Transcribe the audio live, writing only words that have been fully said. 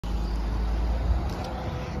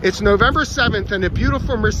It's November 7th and a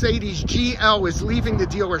beautiful Mercedes GL is leaving the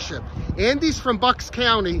dealership. Andy's from Bucks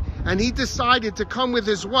County and he decided to come with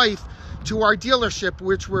his wife to our dealership,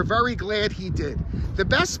 which we're very glad he did. The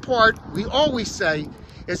best part, we always say,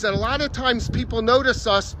 is that a lot of times people notice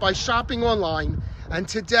us by shopping online, and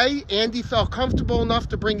today Andy felt comfortable enough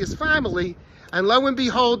to bring his family, and lo and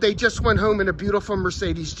behold, they just went home in a beautiful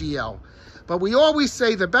Mercedes GL. But we always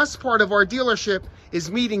say the best part of our dealership is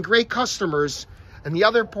meeting great customers, and the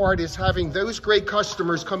other part is having those great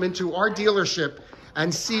customers come into our dealership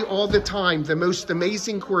and see all the time the most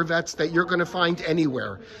amazing Corvettes that you're going to find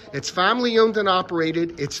anywhere. It's family owned and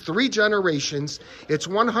operated. It's 3 generations. It's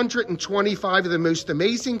 125 of the most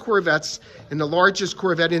amazing Corvettes in the largest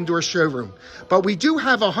Corvette indoor showroom. But we do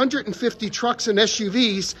have 150 trucks and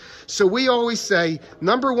SUVs, so we always say,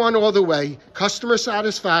 number one all the way, customer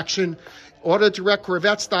satisfaction,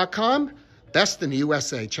 AutoDirectCorvettes.com, best in the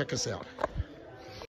USA. Check us out.